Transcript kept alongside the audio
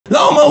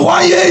让我们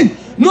欢迎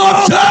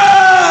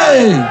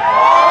NÖCTÄ。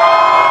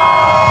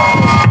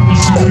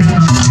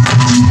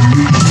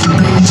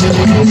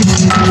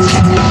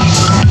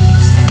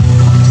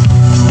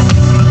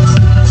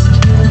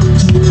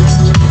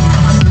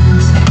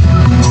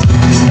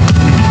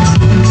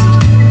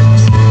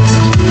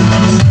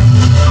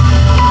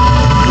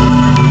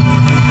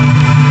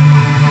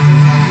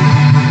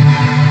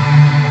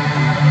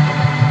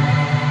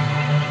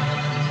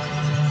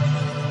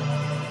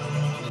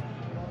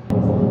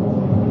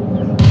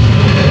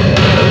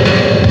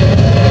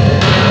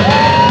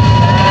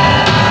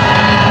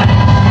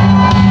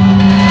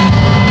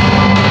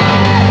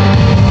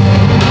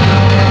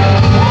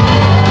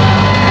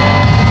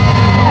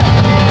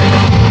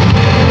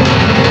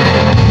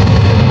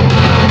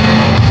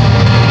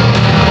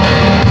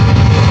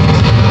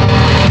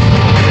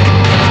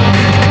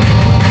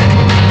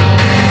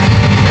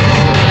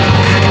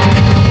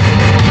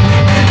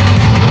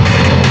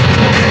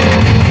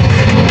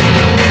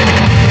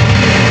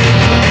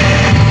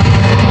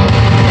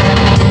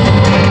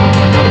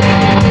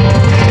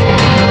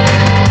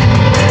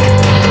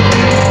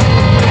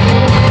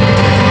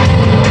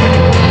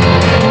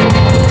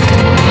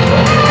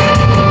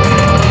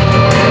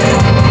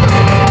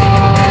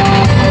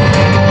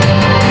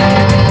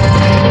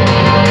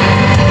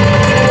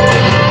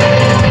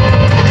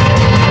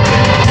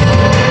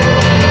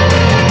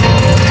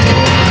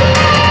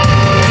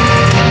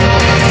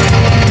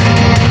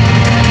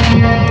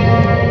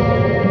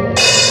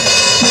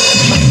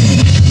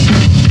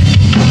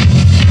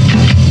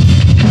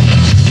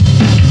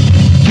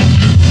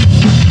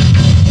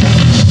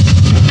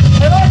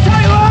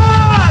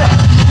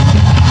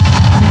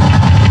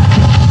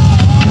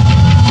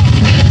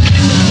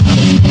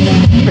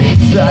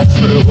That's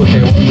true,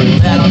 they won't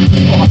let us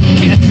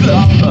fucking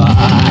love,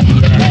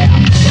 yeah.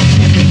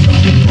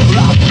 People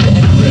out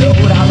there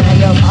rude, I beg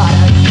your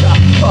pardon,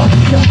 fuck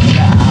you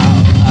now.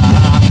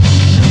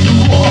 You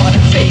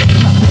wanna take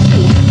my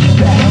food, you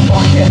better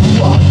fucking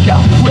walk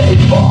away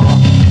from,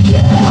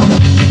 yeah.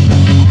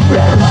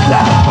 Better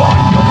slap on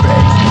your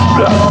face,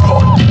 slap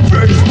on your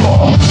face,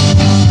 more.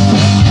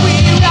 We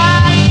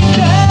ride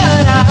the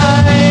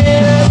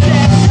night,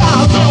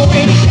 that's how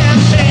we can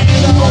save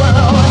the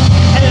world.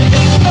 And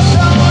it's the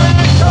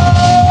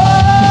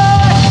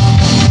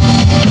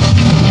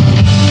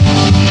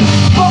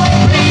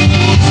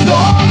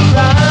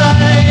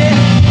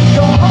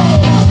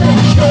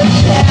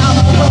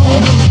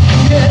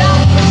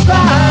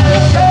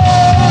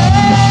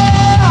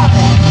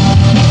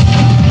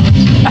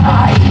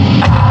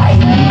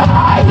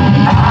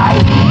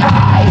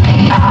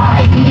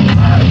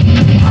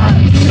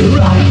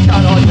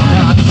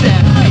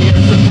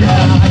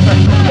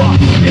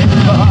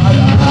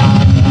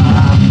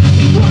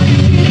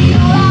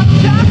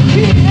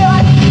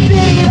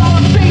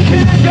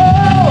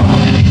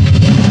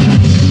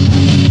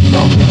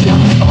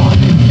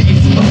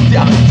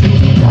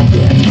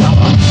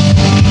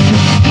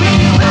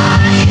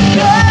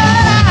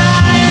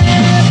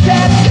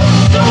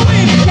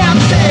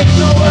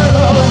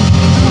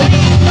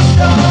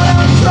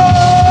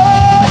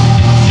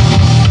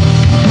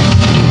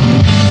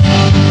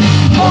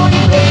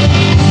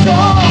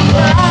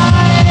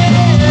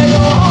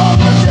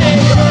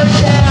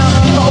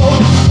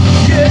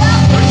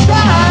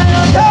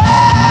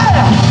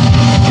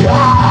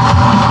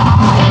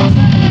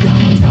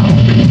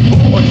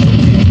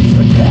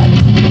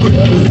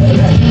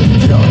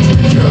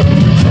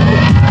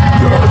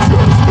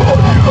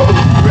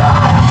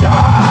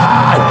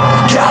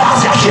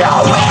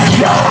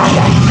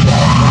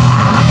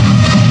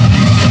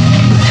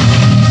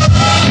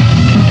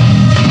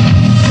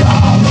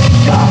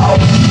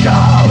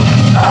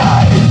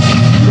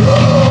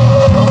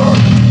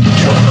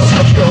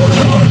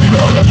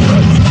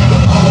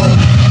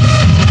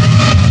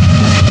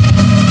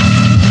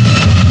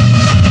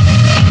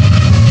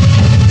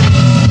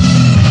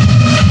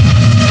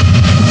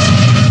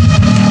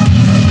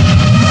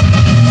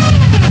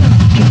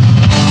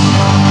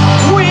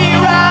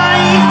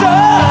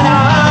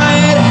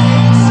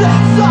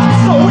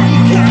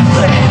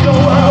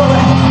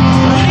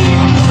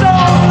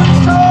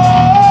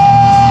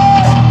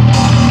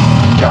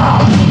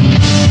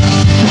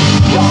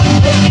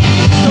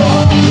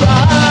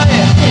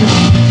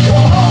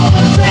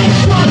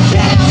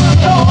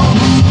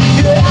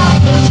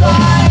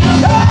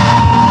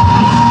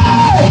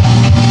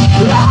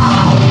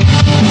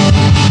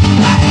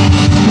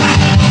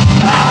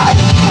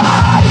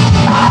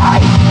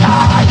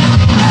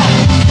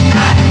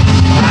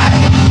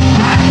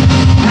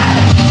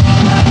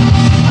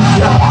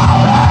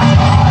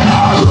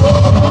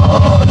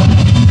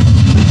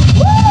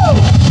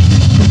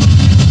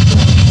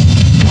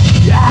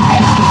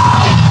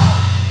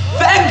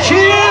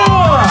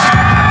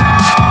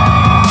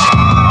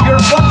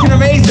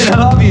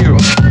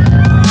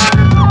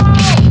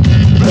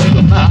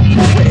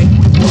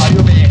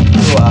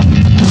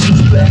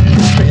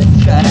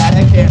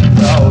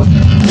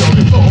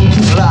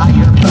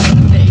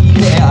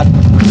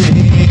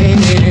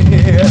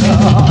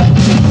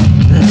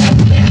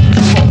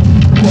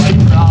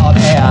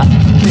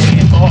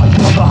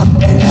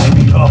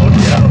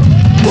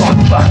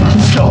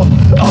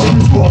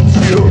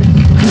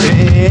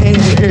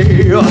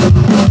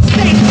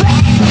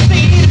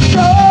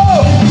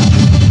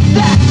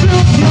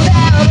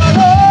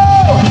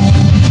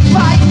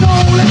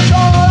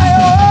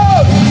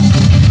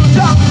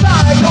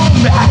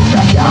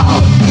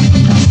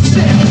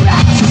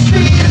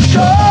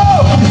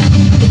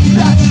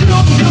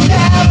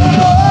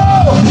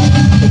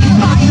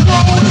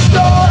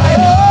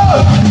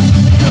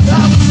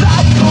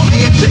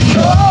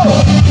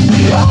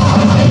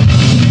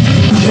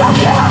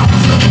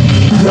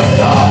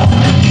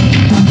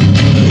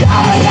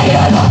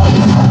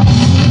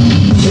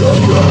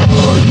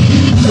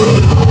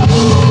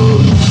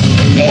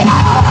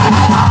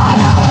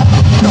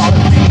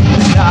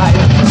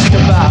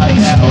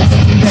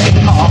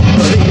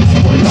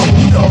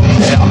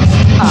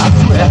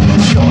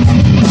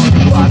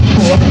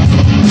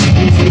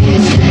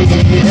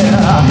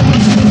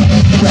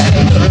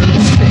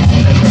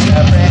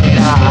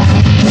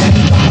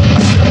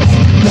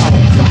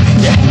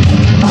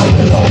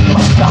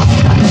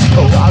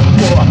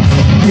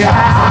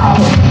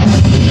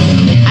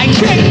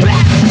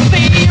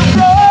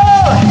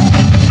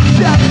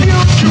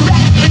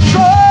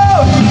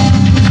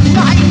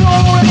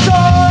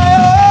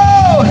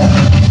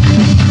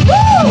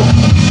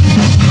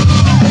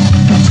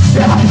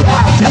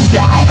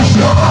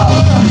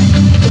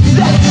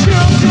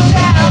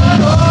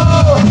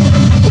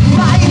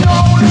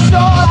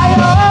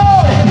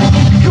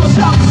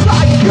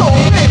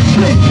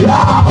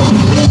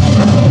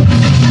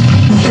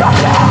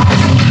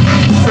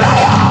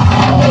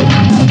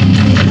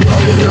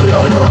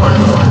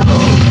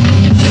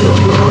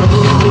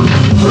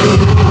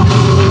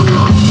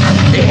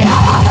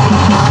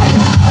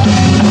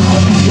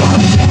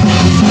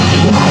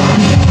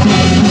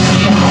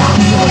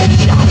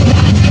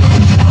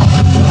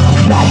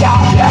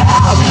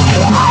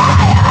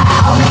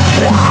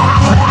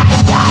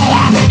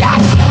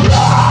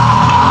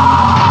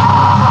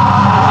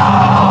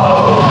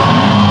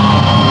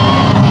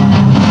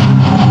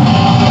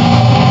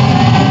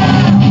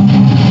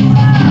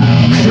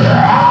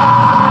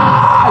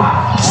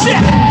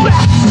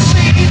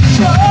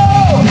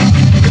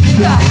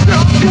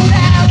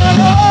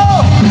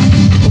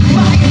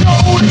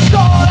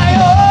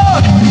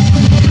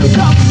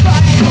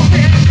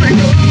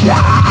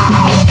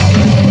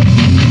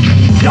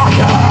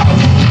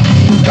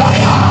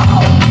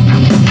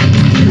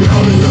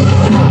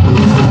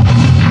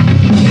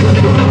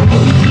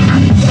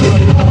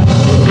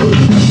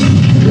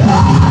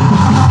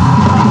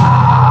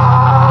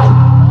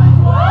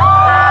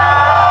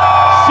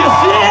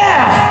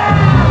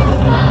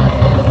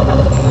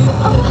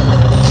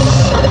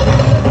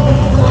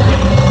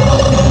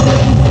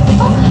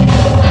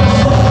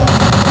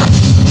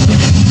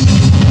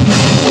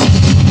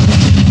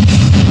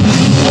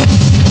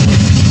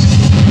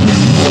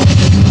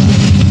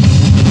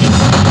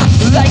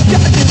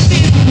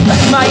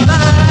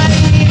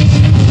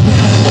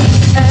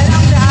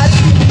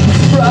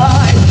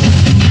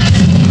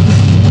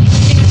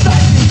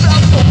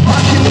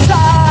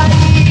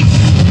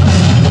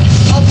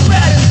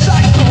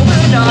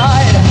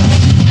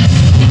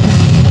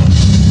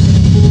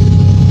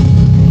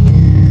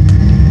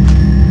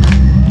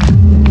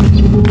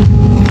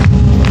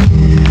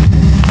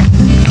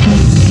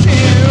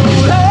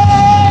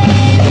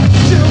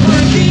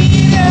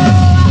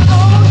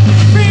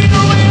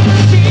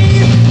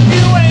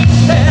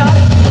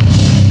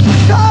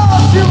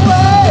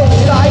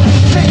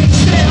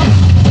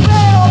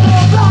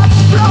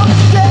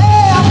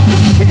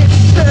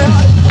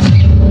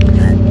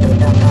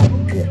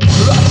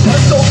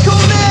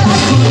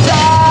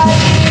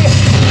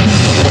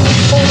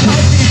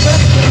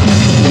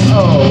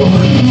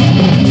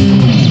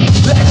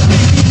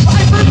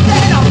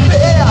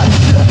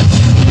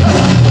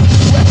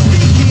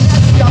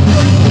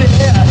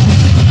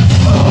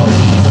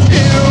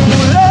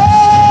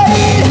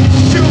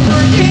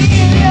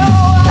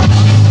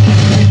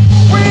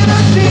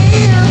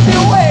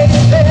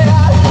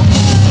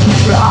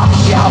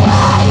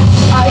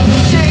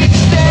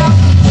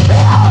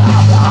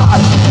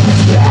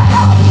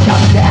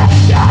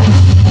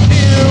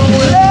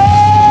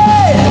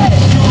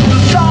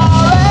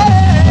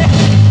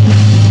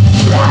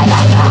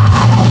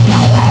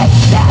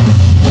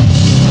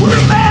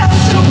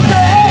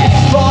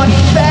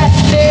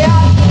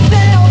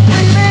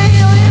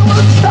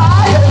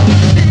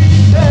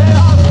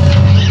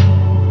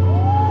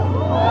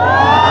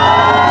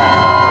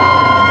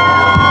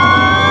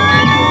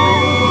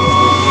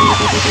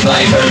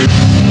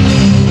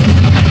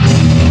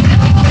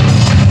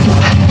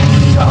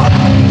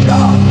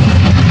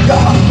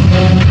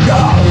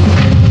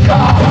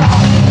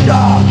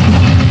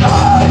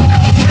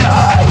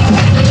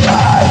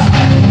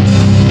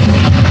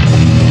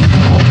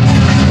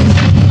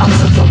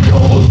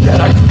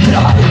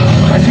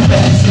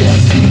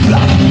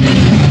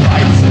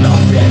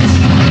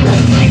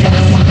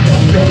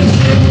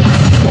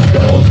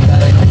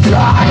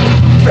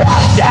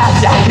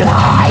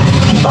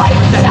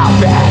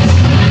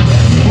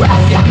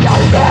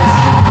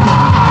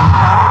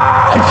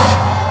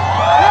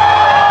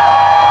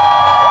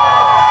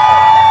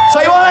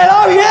Taiwan, I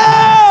love you!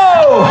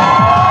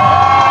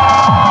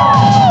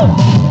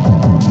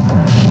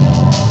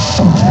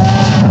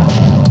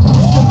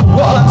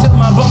 Well, until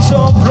my bones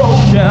are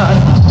broken,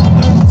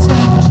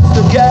 just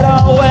to get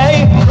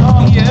away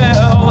from you.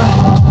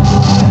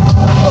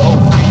 Oh,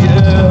 you.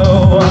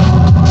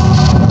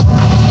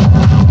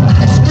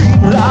 I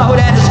scream loud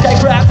and the sky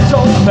cracks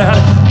open,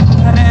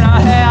 and in a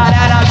head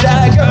and a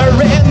dagger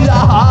in the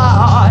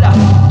heart.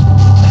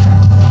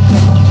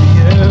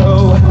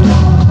 You.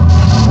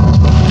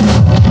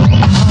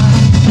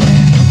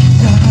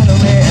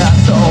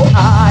 So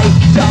I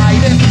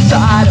died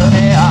inside of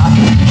me. I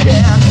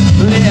can't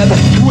live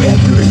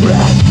with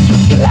regret.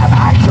 Let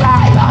my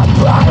drive on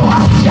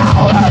one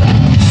shower.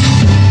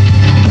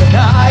 The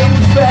night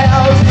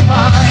fell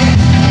behind,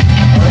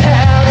 our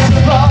hands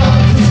above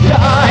the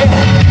sky.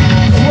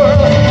 The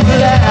world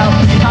left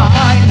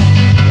behind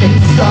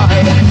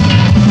inside.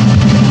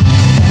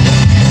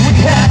 We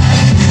had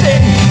to say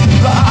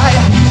goodbye.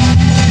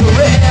 The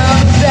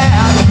rains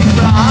that we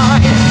fly.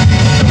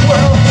 The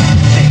world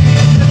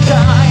seems to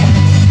die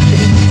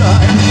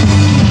inside.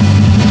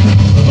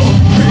 Oh,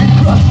 big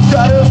crushed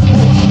out of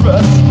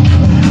fortress.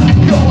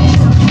 Go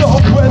through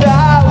smoke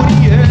without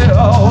you.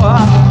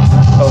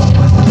 Oh,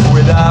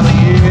 without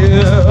you.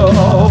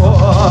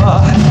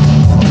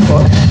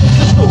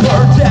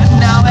 We're dead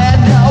now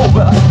and now,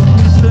 but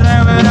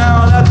living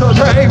out that the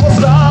day will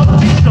stop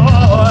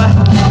before.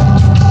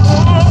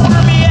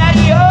 For me and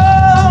you.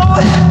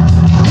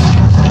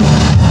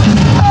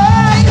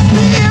 I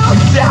feel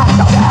sad.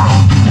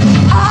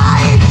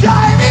 I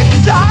dive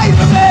inside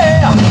of me.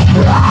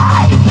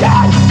 I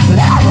can't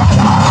let it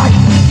die.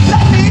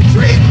 Let me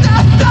treat the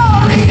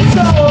story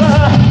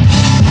over.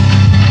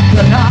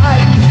 The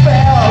night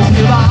fails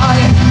me by.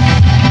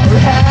 Our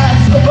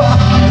hands above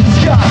the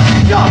sky.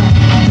 Jump,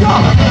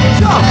 jump,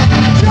 jump,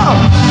 jump,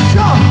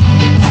 jump.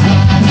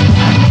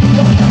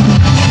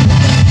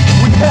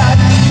 We had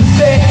to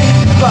say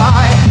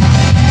goodbye.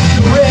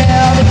 The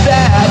river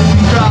that we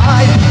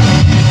cried.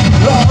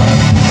 Love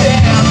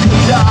and to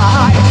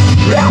die.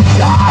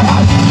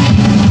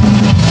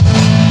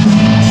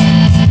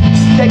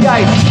 Okay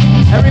guys,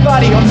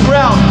 everybody on the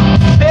ground,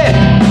 sit,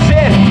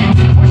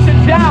 push it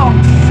down,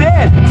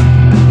 sit,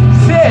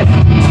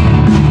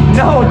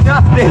 no,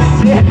 not this,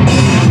 sit.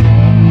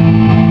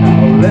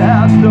 Now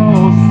let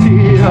those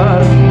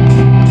tears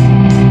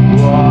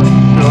wash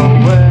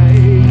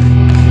away.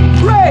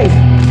 3,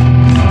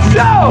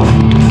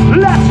 2,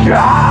 let's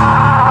go!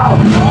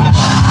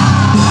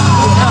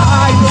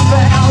 I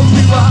fell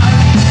behind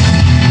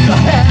the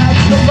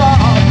heads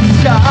above the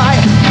sky.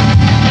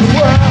 The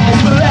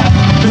world left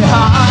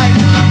behind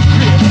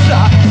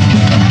inside.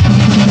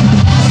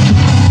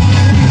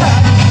 We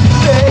had to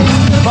say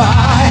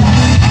goodbye.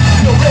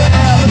 The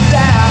river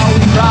down we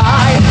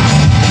cried.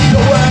 The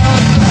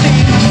world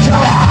seems to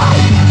die.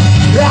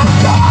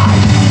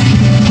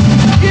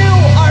 You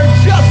are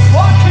just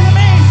fucking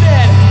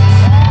amazing.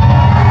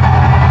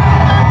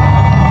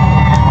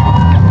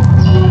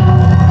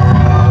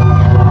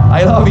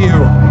 I love you.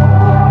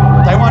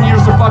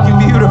 Taiwanese are fucking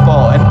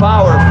beautiful and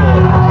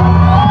powerful.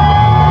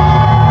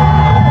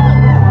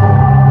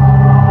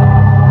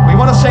 We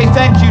want to say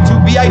thank you to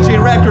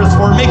BIJ Records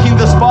for making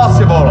this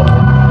possible.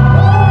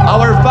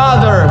 Our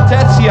father,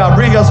 Tetsuya,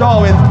 bring us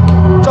all with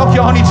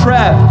Tokyo Honey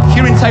Trap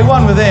here in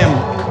Taiwan with him.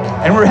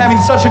 And we're having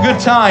such a good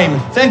time.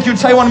 Thank you,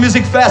 Taiwan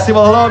Music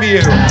Festival. I love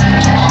you.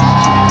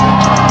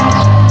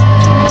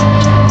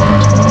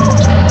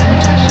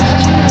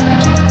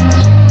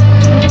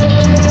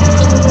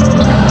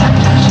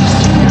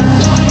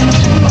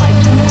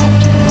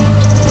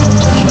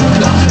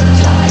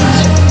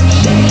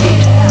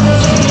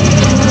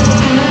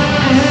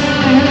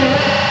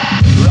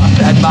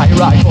 My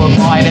rifle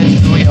pointed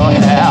to your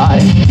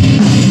head.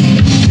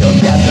 You'll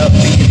get the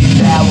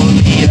feeling that we'll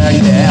meet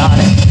again.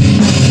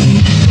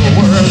 The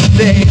worst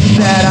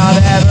things that I've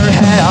ever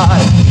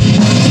had.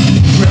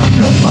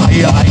 Round my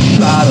eyes,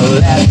 try to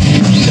let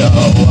you show.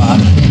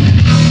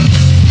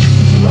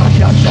 I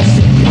got the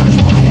fingers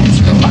running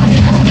through my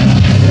head.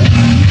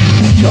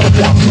 Your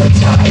belts are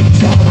tied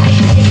to my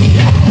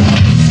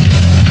hands.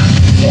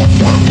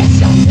 It's only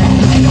something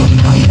I don't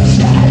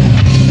understand.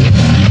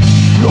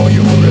 All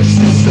your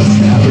resistance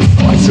never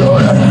finds your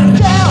end.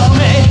 Tell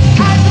me,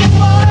 I just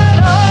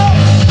wanna know.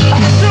 I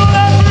still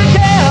never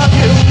forget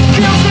you.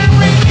 Feels to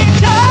bring me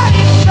down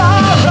in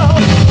sorrow.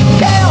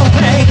 Tell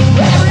me,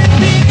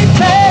 everything it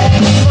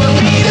takes for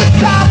me to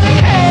stop the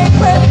pain.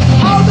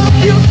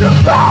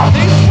 about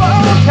this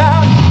world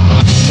town.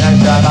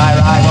 Just as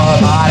I ride for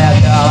mine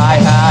until I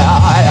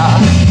had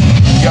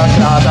your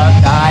trouble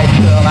tied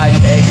to my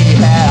shaky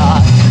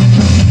head.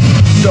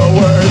 The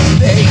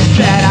worst things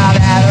that I've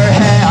ever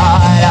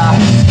had.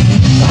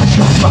 I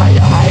shut my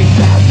eyes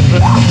and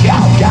black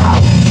out.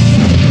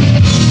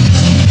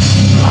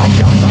 I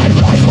got my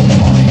rifle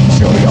pointing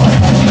to your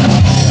head.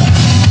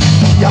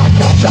 I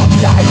got some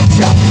knives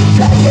to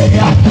take me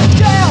up.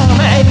 Tell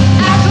me,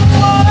 I just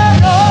wanna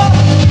know.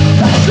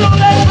 So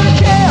let's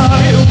forgive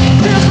you.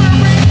 This will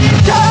bring me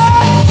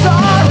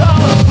sorrow.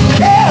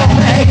 Tell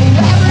me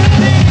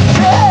everything you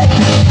did.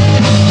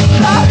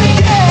 I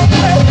begin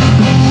with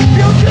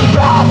future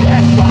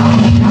problems.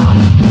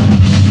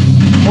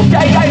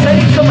 Okay guys, I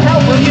need some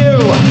help from you.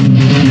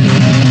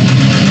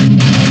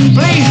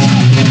 Please,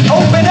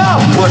 open up,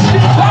 push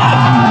it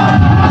back.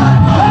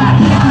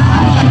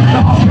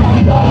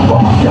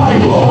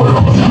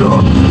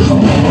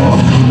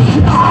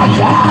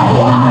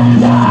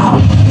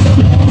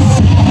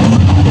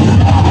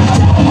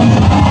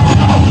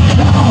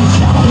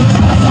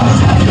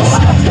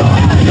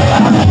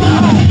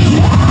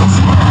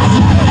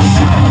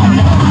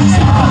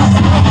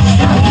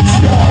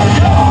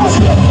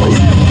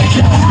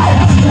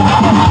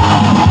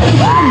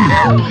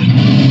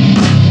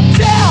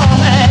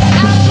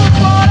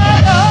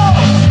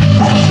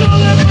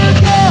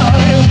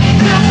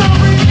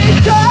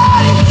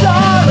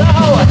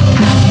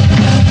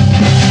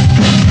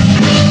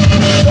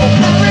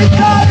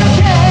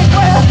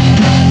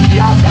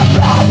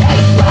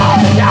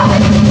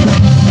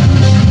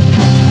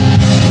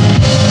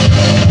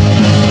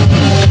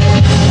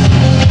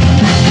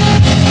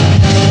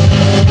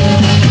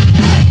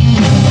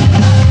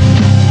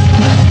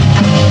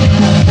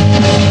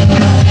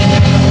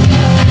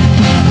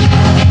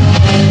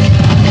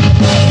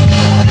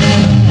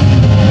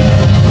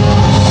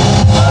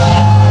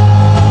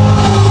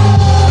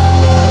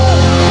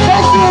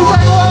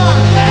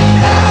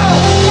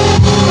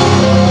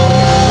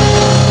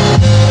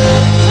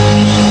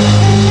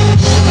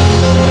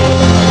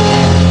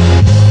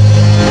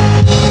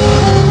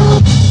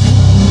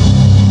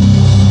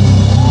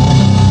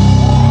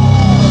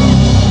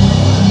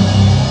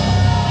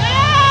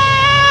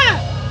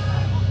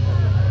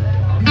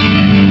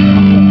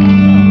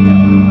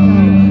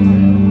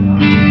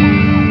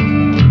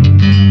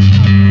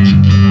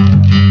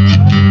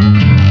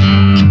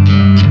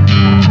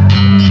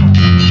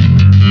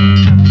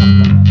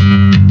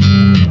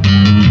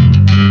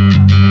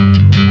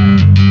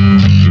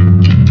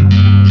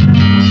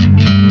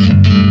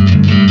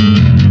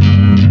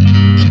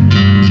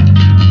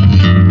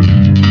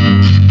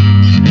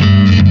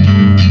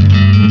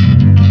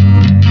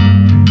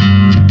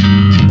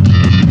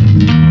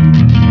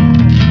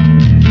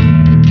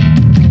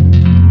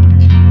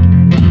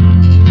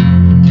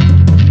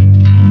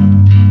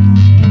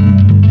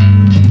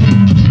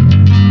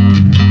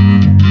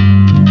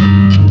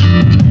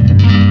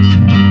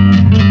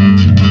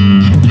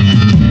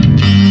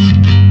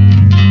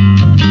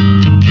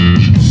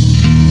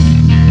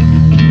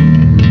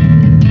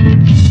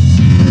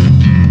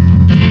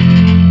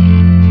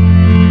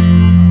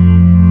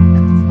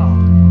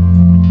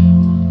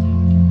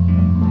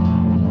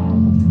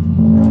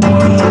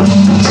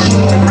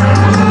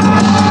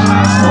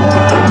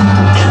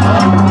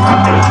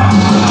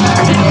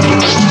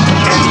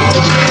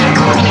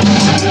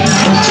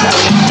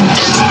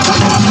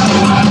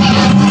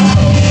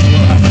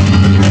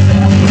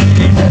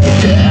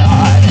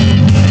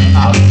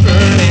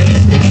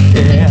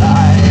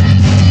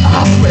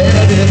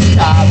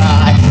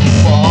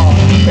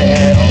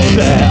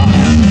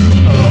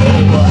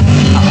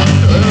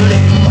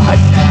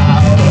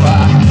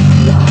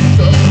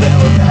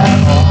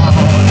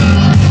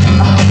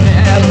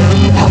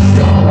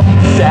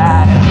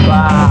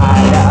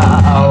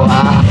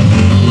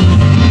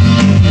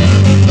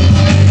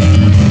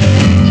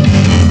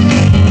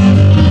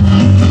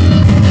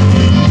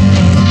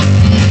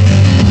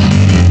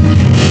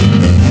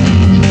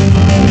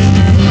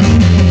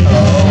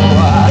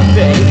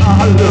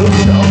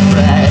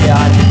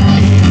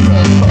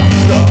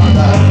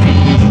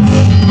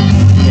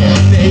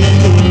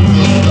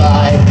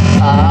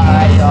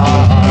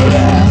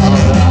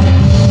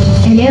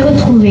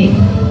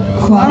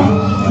 Quoi?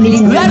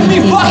 Let me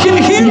fucking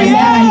hear you!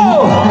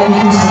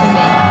 Avec le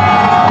sommeil.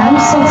 Âme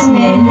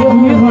sentinelle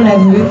murmurant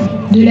l'aveu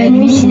de la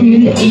nuit si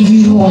nulle et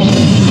du jour en vie.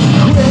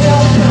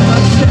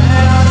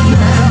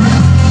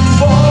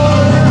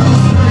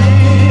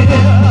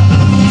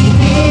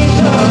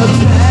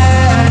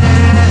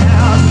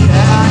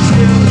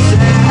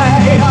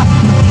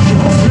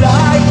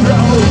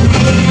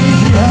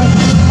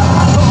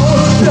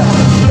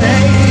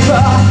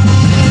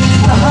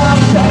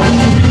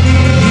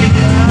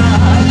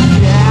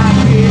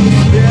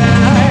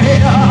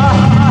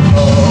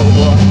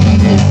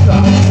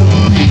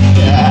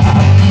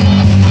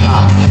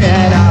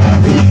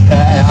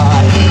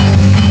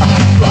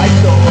 Like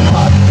the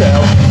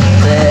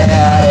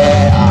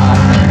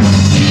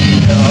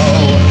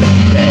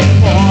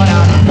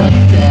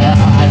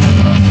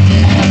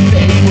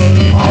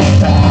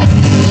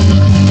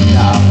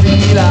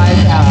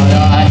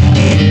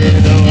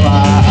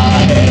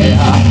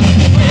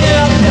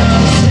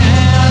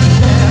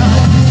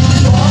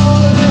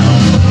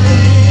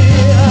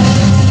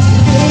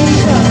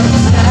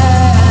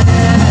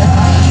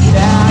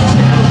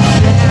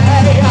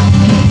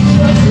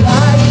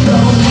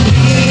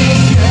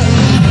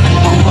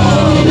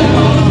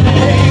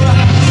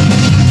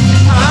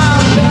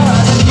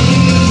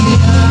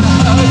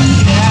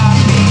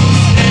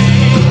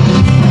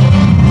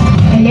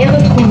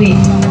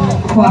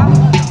foi,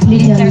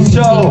 l'éternité.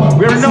 So,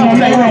 we're C'est la not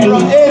même from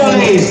année.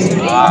 Italy.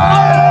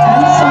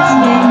 Âme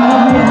sentinelle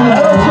murmurante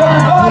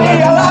Everybody,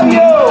 I love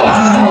you!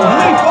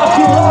 I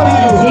fucking love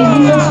you!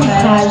 Église en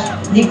suffrage,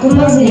 des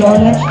communs élans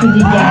l'acte des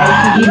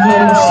diables et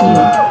viennent au ciel.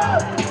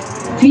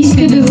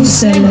 Puisque de vous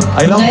seuls,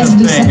 I love reste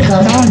this de thing.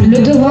 certains, le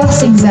devoir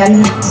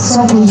s'exalte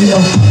sans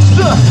concurrence.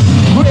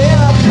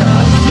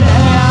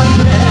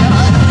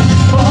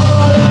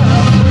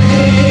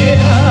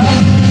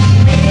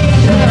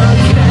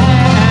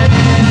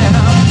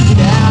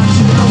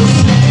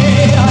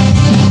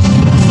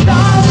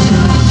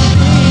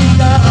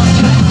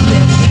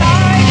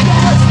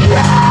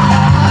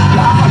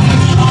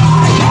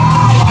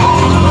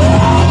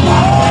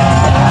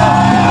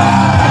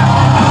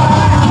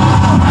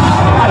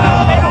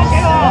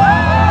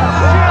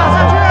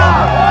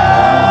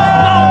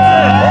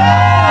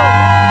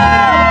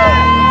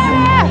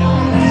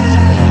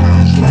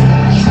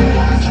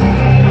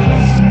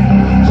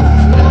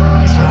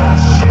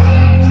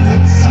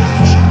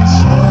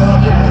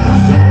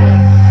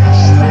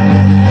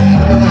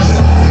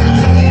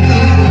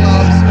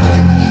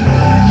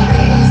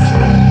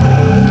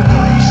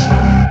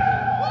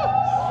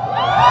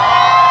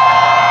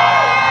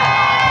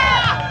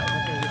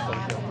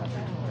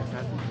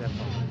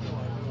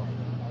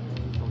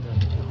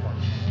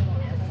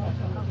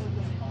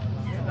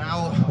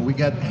 Now we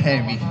get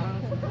heavy.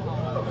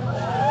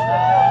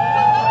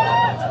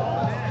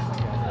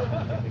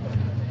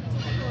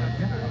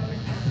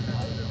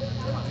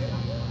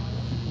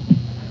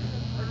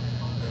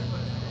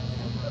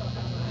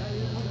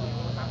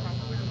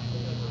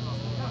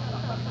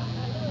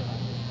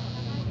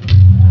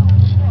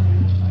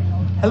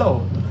 Hello.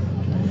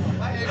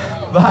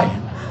 Bye.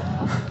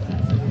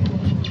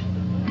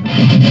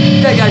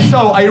 Okay guys,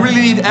 so I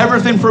really need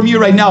everything from you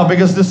right now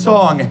because the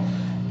song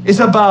is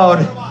about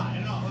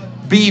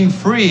being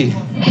free.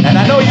 And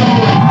I know you...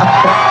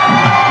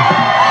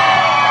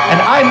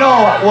 and I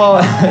know,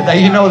 well, that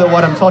you know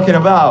what I'm talking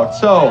about.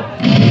 So,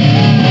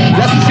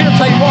 let's cheer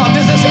Taiwan.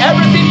 This is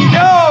everything you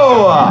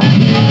know.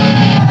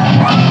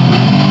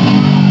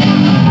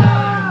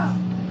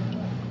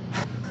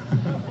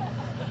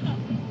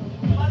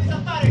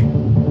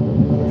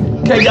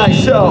 Okay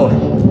guys, so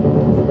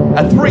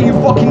at 3 you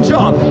fucking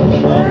jump. 1,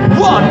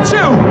 2,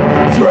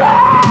 3.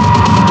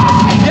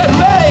 Get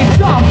ready,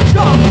 jump,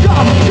 jump,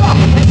 jump, jump.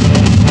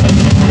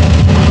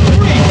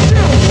 3, 2,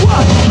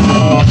 1.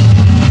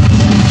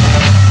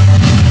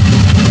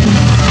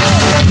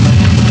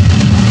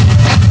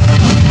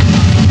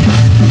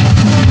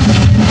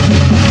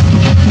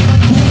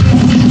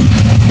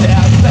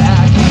 Step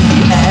back,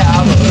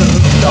 have a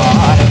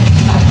start.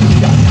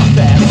 I've got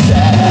nothing to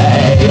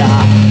say.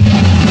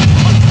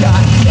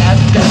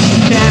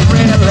 Can't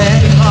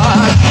relate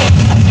much.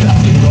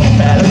 Nothing will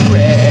better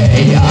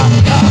gray.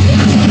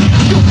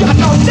 You got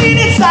no sin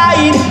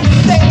inside.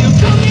 Then you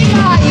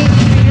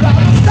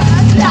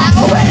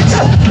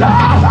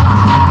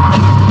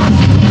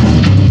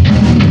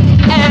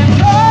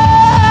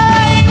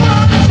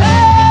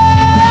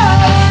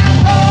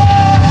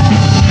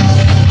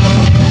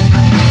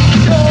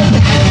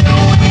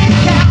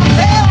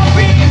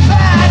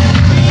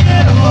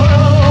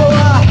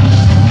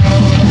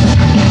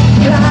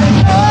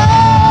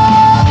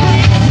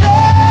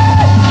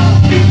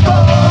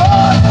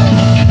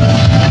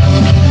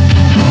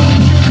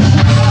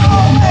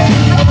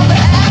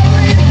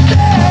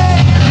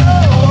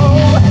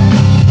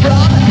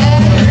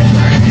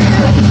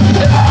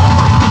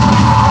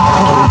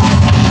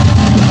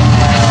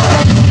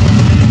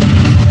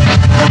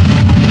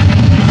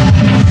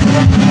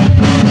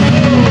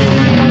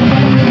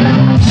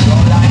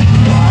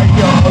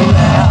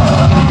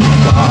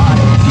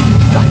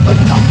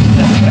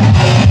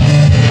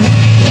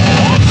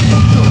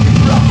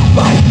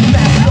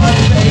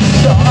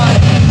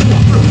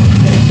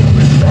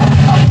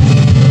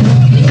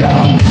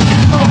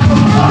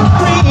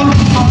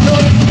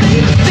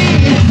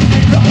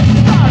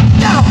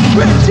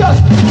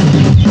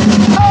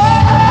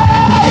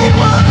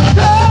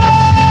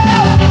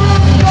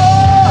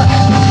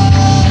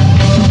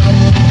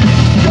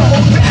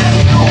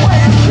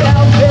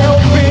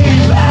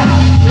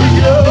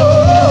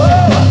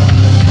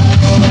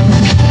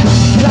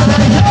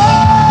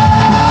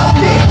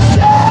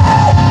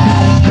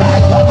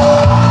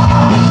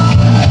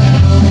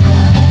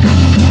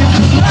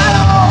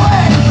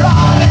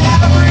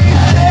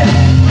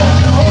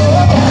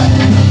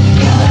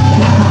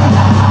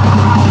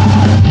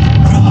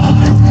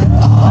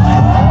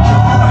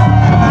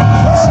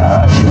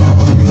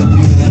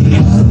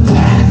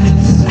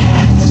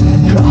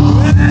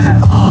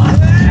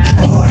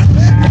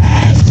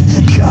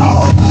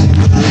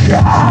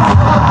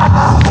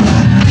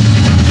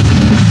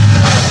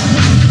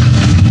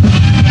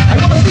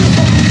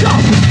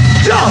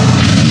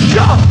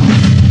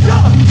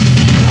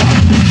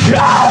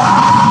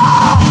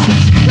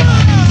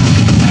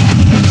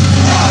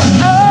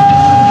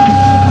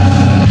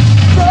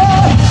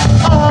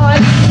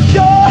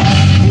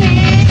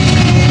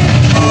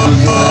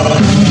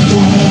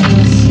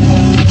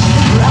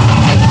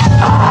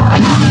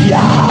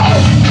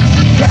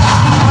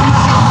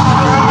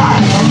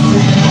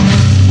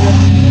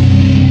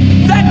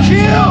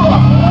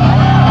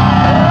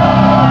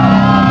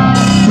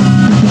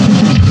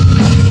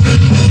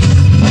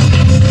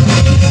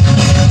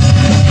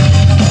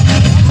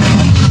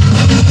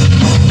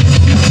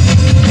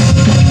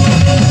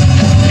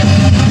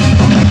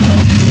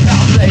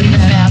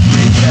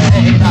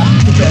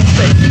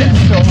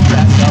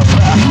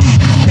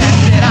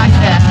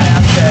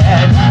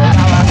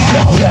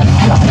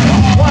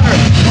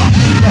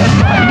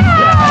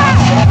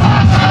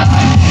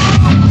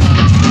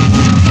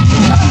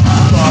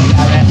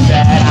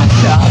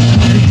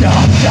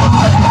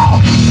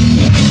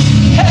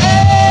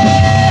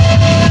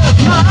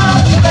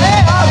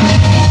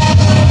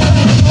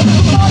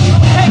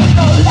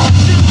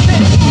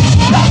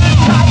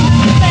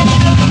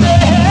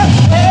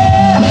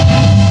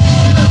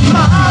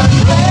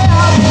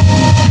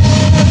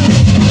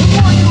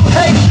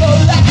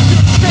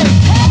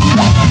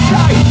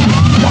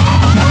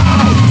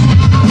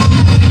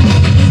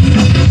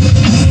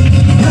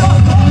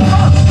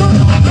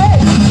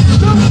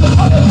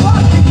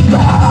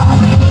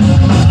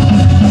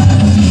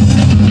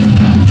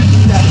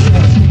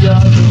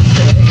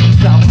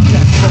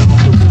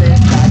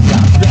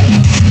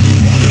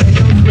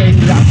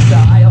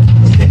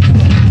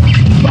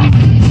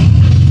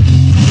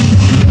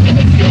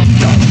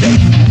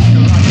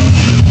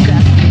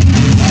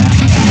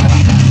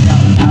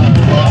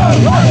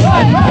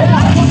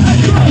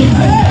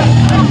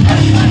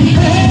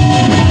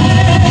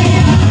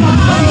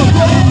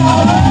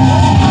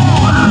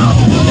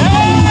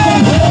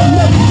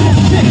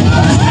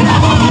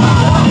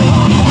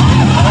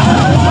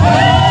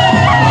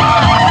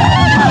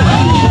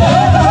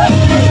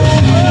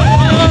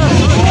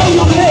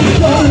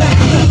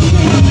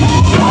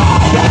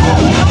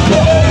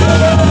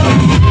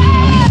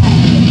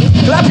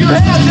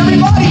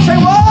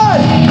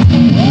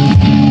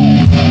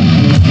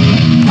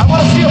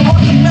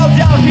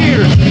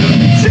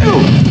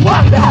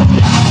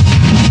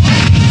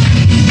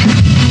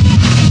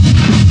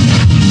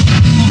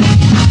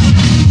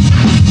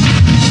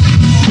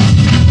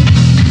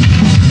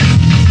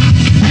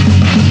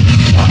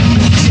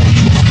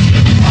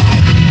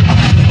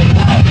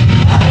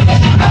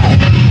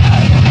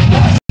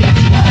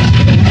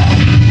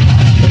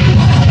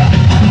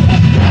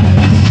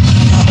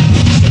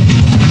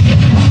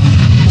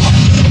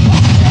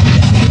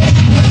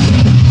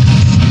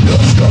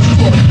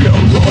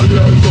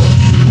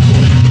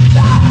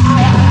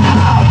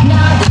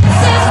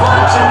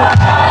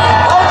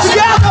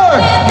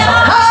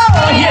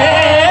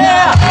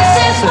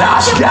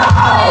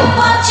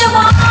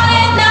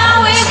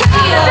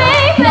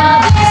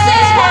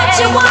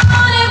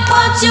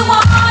what you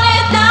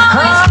wanted, now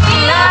it's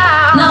real.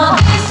 No,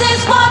 this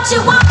is what you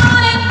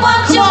wanted,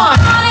 what you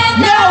wanted,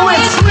 now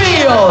it's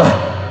real.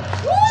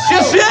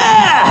 Just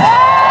yeah!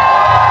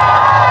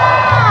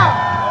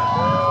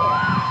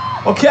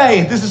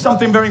 Okay, this is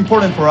something very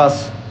important for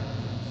us.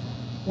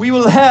 We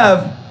will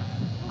have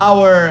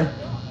our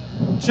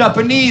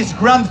Japanese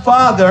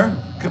grandfather,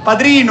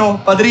 padrino,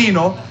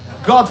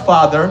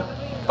 godfather,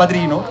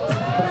 padrino.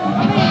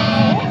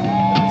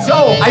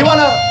 So I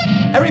wanna,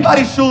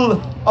 everybody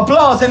should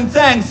applause and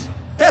thanks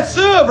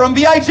Tetsu from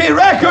BIJ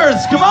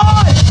Records, come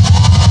on!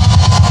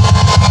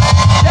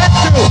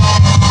 Tetsu!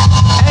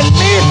 And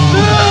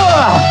Mitsu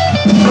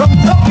from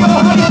Tokyo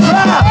Honey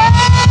Trap!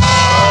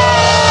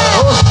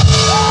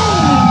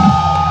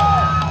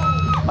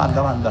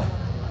 Manda.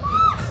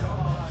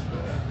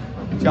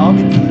 Ciao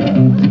Mitsu.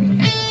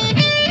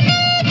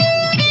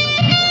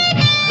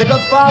 The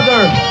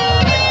Godfather,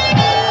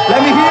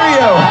 let me hear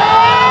you.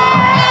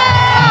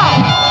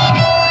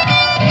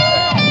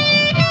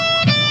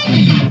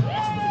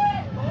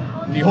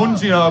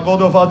 Nihonjin no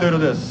Godfather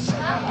desu.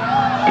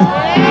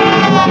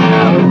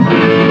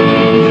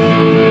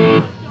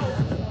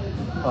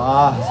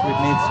 Sweet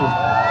Mitsu.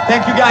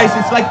 Thank you guys,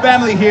 it's like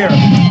family here.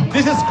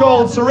 This is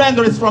called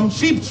Surrender, it's from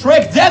Cheap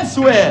Trick Dance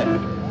With.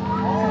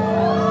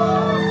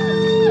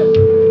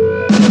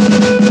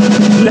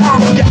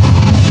 Let's go.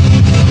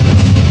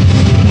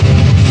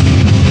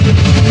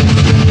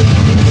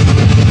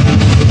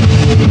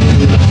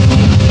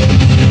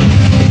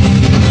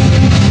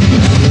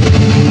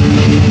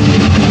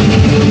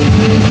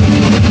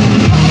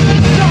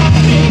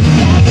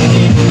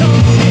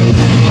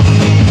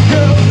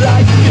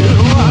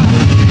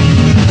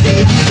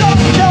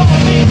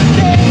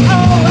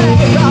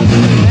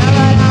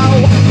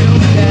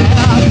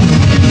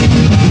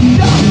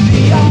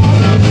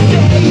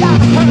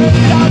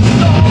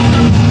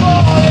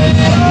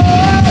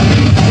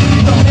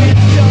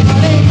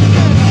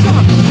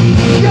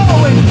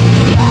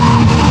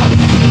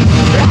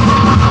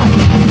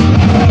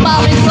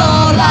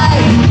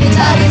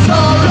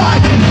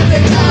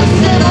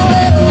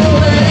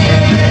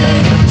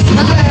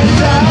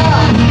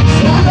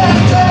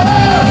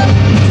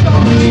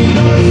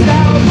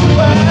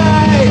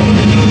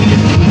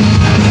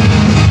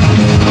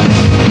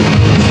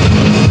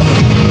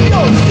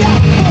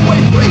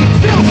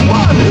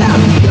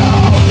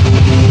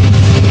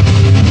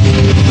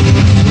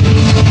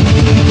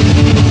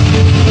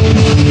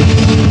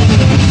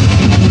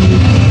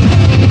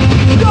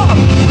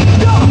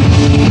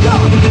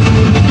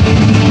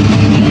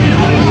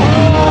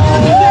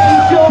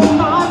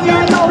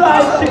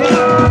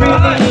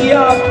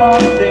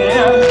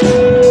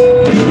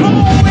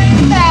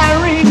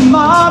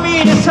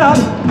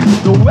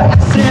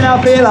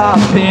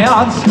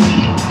 Philippines.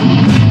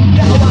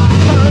 Now I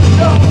heard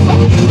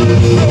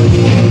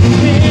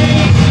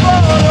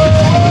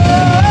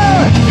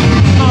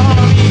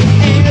Mommy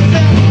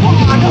isn't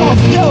one of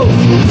you.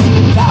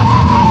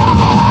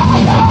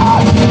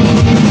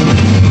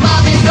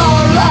 Mommy's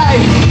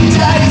alright,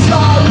 Daddy's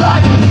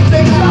alright.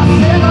 Things are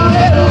in a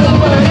little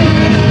way.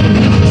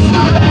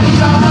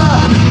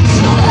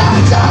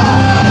 Surrender,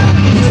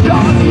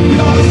 don't give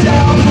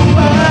yourself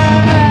away.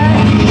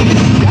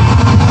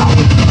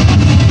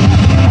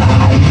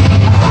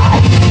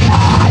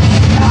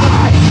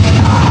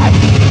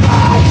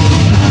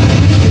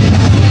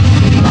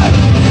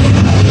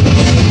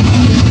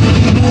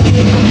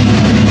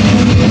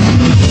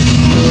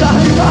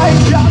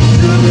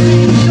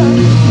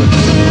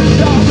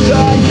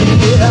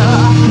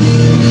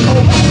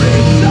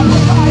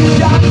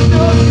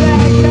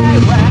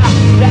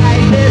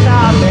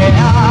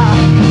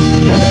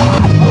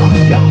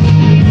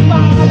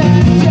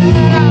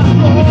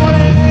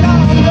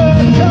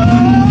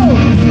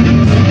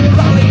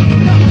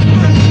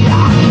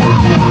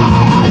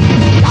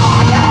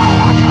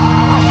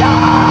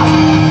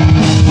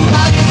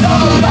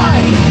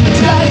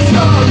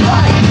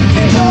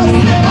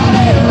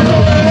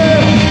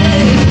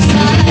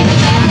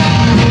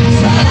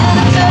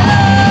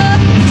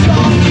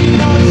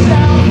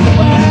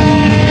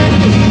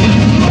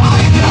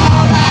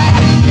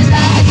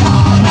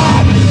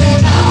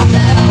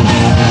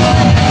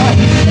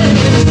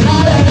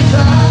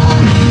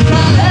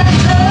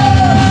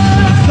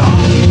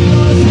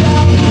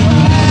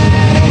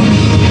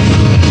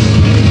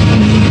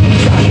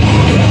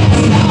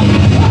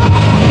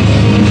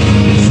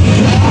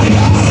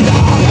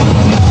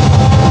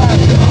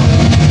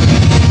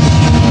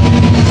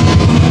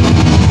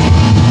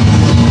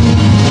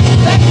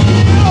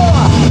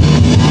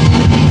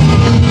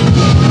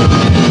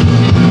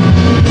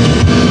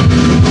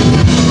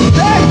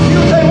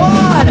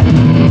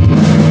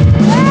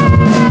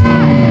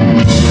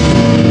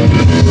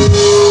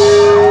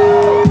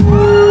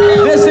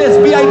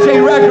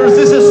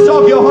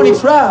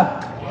 Trap.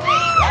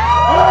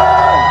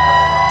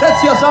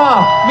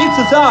 Tetsuya-san,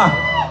 Mitsu-san,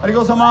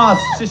 arigatou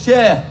gozaimasu,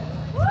 shishie.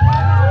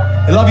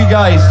 I love you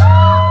guys.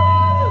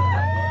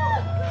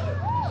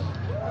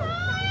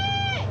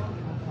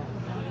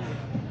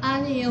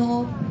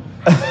 아니요.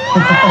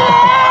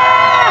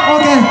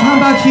 Okay, come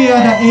back. back here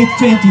at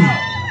 8:20.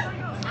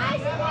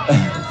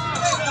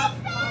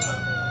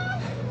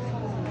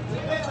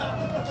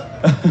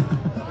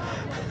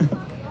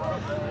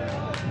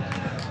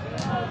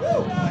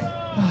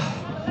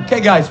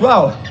 Okay, guys,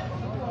 well,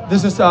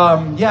 this is,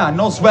 yeah,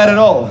 no sweat at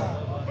all.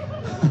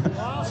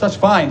 Such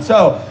fine.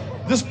 So,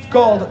 this is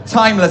called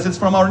Timeless. It's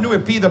from our new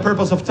EP, The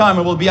Purpose of Time.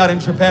 It will be out in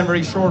Japan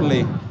very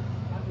shortly.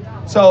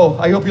 So,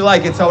 I hope you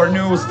like it. It's our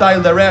new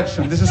style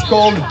direction. This is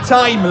called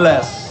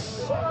Timeless.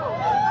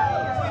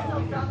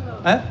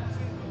 Eh?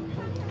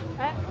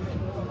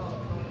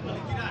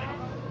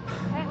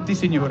 Sì,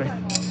 signore.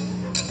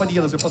 Poi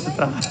dillo se posso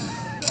entrare.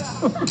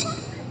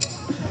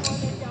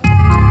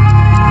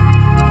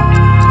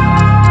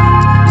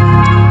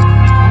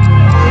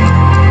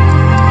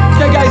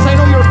 Okay, guys, I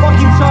know you're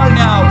fucking tired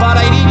now, but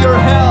I need your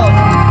help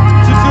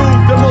to do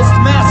the most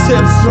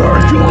massive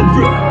circle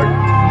burn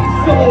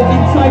show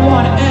in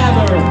Taiwan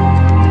ever.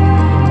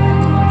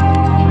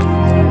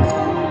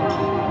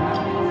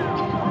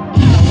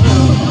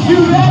 You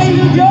ready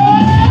to go?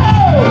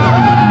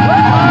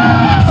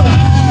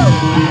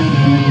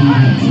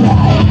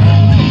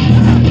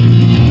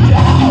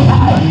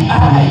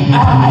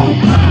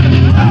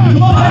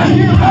 Come on, let me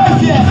hear your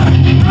voices.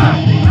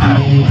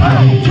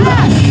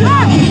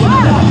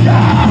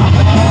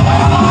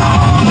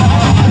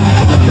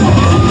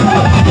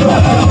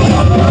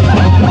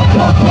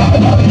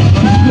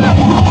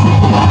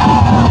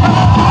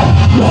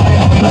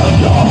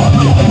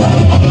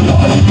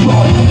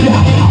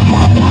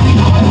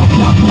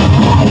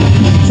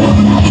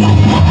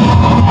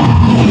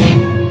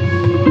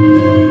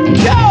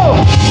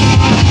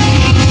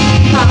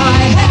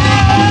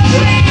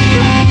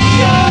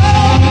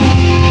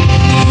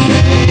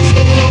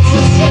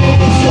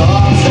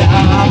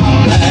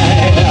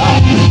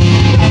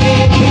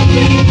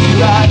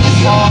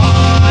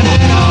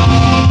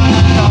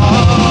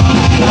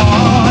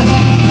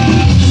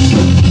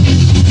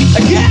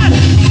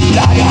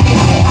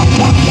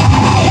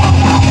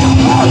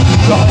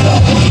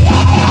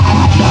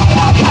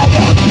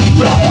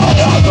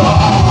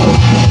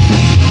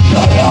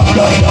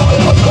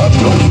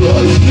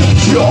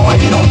 Joy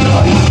of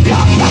life.